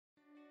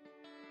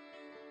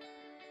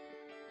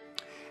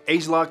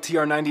ageLOC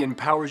TR90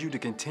 empowers you to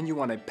continue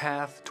on a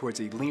path towards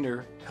a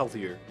leaner,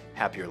 healthier,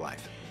 happier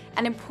life.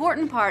 An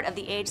important part of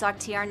the ageLOC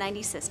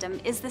TR90 system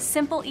is the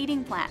Simple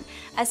Eating Plan,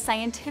 a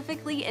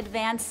scientifically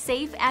advanced,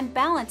 safe, and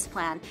balanced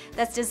plan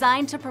that's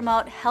designed to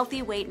promote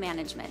healthy weight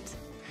management.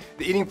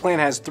 The eating plan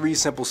has 3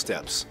 simple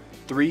steps: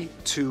 3,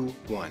 2,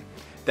 1.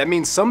 That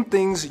means some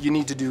things you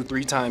need to do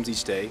 3 times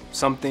each day,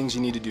 some things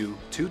you need to do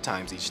 2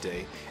 times each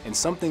day, and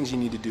some things you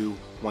need to do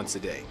once a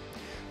day.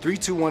 3,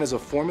 2, 1 is a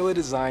formula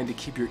designed to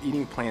keep your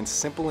eating plan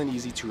simple and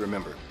easy to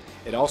remember.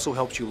 It also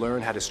helps you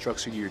learn how to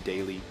structure your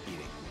daily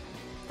eating.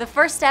 The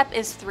first step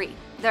is 3.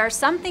 There are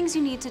some things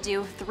you need to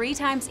do 3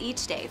 times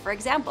each day. For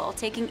example,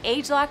 taking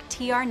ageLOC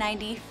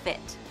TR90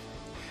 Fit.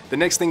 The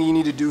next thing you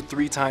need to do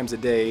 3 times a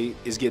day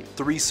is get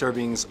 3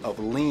 servings of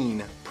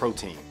lean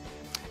protein.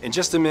 In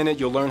just a minute,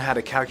 you'll learn how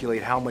to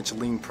calculate how much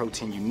lean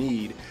protein you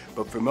need,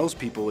 but for most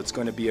people, it's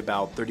going to be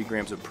about 30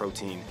 grams of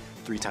protein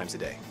 3 times a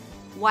day.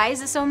 Why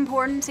is it so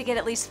important to get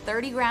at least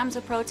 30 grams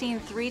of protein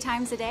 3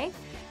 times a day?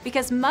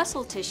 Because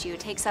muscle tissue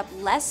takes up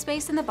less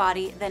space in the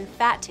body than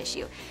fat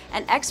tissue,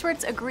 and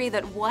experts agree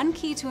that one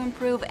key to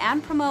improve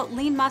and promote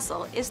lean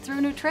muscle is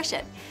through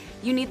nutrition.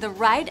 You need the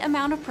right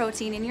amount of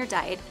protein in your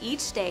diet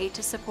each day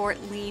to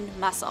support lean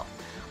muscle.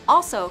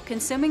 Also,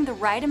 consuming the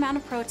right amount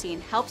of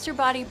protein helps your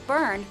body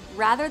burn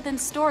rather than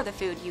store the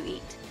food you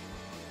eat.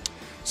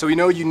 So we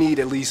know you need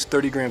at least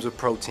 30 grams of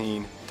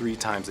protein 3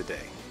 times a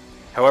day.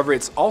 However,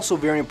 it's also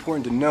very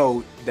important to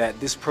know that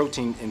this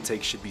protein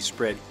intake should be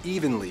spread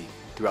evenly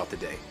throughout the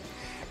day.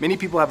 Many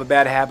people have a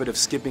bad habit of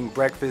skipping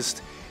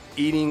breakfast,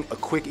 eating a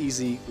quick,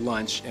 easy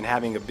lunch, and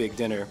having a big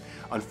dinner.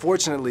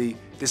 Unfortunately,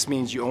 this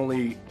means you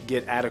only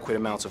get adequate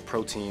amounts of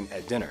protein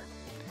at dinner.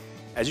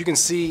 As you can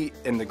see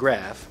in the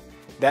graph,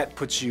 that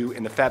puts you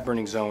in the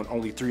fat-burning zone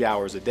only 3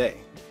 hours a day.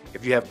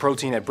 If you have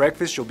protein at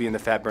breakfast, you'll be in the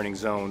fat-burning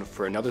zone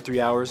for another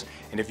 3 hours,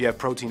 and if you have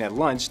protein at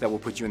lunch, that will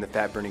put you in the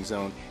fat-burning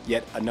zone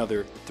yet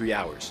another 3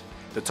 hours.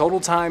 The total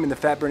time in the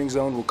fat-burning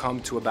zone will come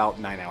to about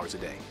 9 hours a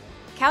day.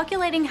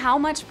 Calculating how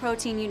much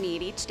protein you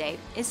need each day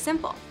is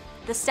simple.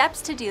 The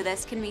steps to do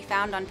this can be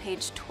found on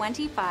page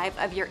 25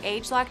 of your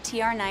ageLOC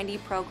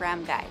TR90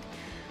 program guide.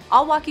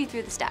 I'll walk you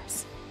through the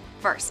steps.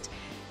 First,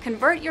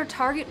 convert your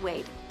target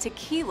weight to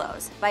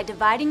kilos by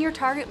dividing your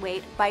target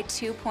weight by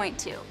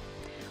 2.2.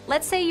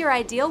 Let's say your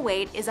ideal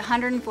weight is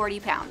 140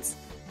 pounds.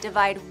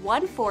 Divide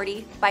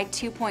 140 by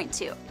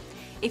 2.2.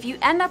 If you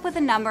end up with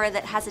a number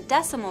that has a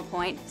decimal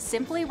point,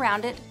 simply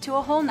round it to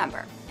a whole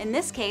number. In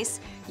this case,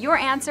 your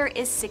answer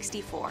is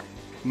 64.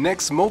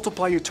 Next,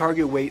 multiply your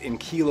target weight in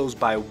kilos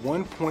by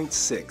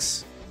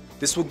 1.6.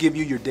 This will give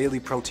you your daily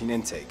protein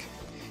intake.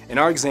 In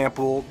our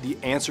example, the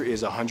answer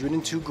is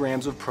 102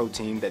 grams of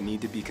protein that need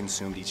to be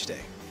consumed each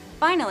day.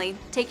 Finally,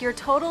 take your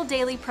total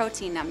daily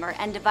protein number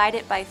and divide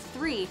it by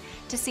 3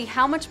 to see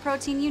how much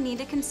protein you need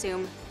to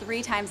consume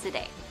 3 times a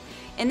day.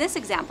 In this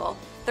example,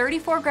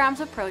 34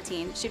 grams of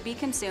protein should be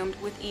consumed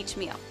with each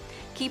meal.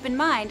 Keep in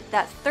mind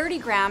that 30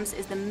 grams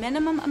is the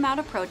minimum amount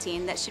of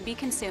protein that should be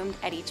consumed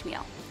at each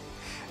meal.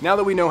 Now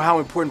that we know how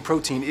important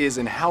protein is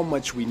and how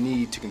much we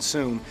need to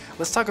consume,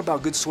 let's talk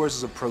about good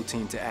sources of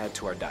protein to add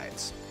to our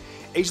diets.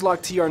 ageLOC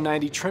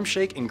TR90 Trim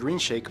Shake and Green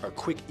Shake are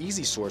quick,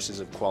 easy sources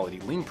of quality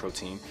lean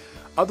protein.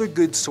 Other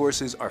good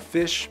sources are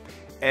fish,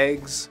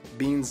 eggs,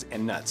 beans,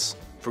 and nuts.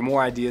 For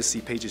more ideas, see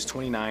pages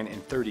 29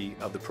 and 30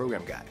 of the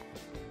program guide.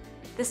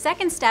 The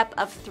second step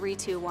of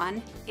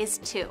 3-2-1 is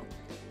 2.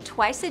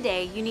 Twice a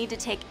day, you need to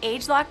take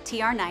ageLOC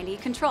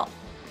TR90 Control.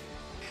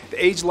 The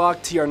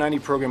ageLOC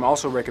TR90 program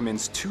also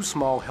recommends 2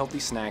 small, healthy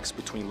snacks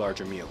between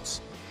larger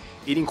meals.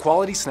 Eating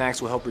quality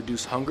snacks will help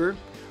reduce hunger,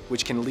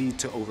 which can lead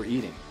to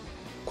overeating.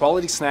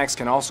 Quality snacks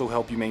can also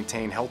help you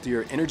maintain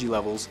healthier energy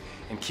levels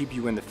and keep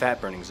you in the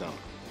fat-burning zone.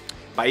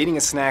 By eating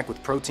a snack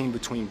with protein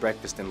between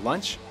breakfast and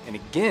lunch, and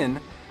again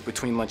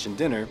between lunch and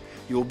dinner,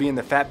 you will be in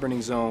the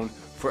fat-burning zone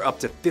for up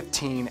to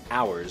 15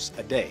 hours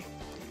a day.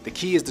 The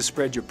key is to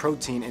spread your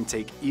protein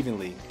intake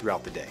evenly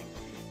throughout the day.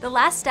 The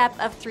last step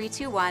of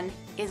 3-2-1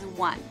 is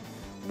 1.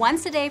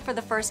 Once a day for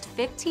the first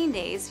 15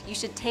 days, you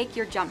should take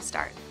your jump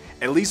start.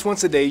 At least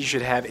once a day, you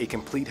should have a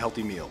complete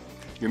healthy meal.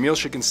 Your meal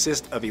should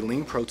consist of a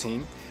lean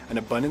protein, an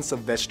abundance of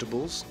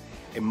vegetables,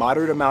 a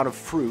moderate amount of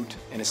fruit,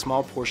 and a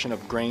small portion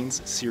of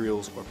grains,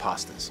 cereals, or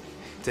pastas.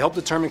 To help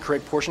determine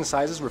correct portion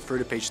sizes, refer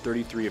to page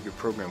 33 of your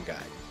program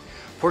guide.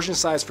 Portion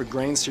size for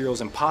grains,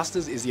 cereals, and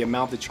pastas is the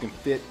amount that you can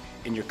fit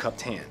in your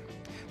cupped hand.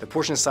 The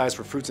portion size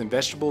for fruits and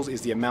vegetables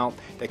is the amount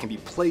that can be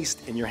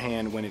placed in your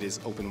hand when it is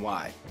open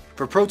wide.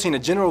 For protein, a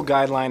general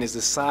guideline is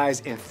the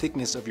size and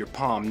thickness of your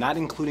palm, not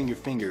including your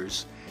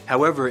fingers.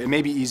 However, it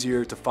may be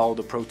easier to follow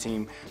the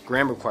protein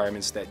gram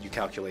requirements that you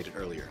calculated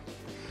earlier.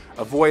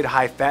 Avoid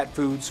high-fat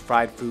foods,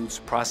 fried foods,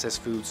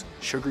 processed foods,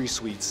 sugary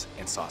sweets,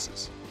 and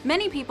sauces.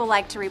 Many people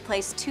like to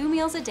replace 2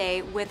 meals a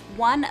day with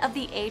one of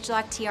the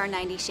ageLOC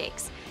TR90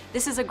 shakes.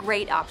 This is a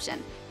great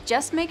option.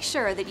 Just make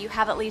sure that you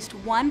have at least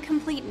 1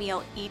 complete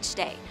meal each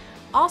day.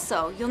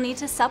 Also, you'll need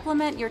to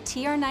supplement your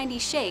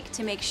TR90 shake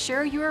to make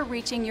sure you are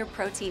reaching your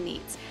protein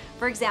needs.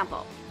 For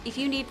example, If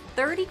you need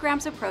 30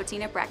 grams of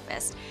protein at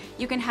breakfast,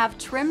 you can have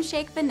Trim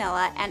Shake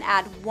Vanilla and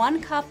add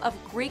 1 cup of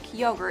Greek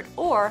yogurt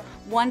or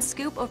 1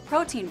 scoop of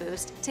Protein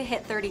Boost to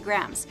hit 30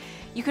 grams.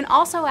 You can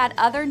also add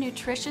other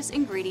nutritious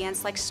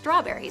ingredients like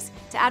strawberries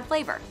to add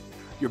flavor.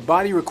 Your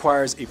body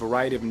requires a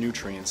variety of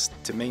nutrients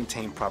to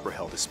maintain proper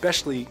health,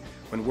 especially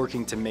when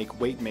working to make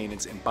weight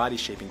maintenance and body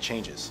shaping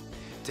changes.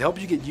 To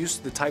help you get used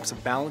to the types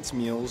of balanced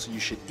meals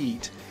you should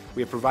eat,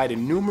 we have provided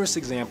numerous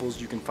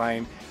examples you can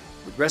find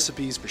with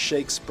recipes for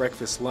shakes,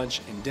 breakfast,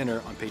 lunch, and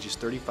dinner on pages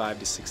 35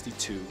 to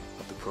 62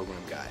 of the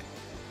program guide.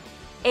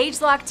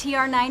 ageLOC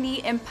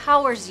TR90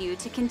 empowers you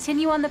to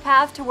continue on the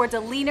path towards a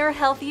leaner,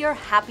 healthier,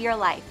 happier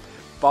life.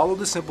 Follow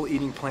the simple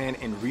eating plan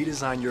and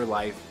redesign your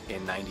life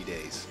in 90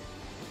 days.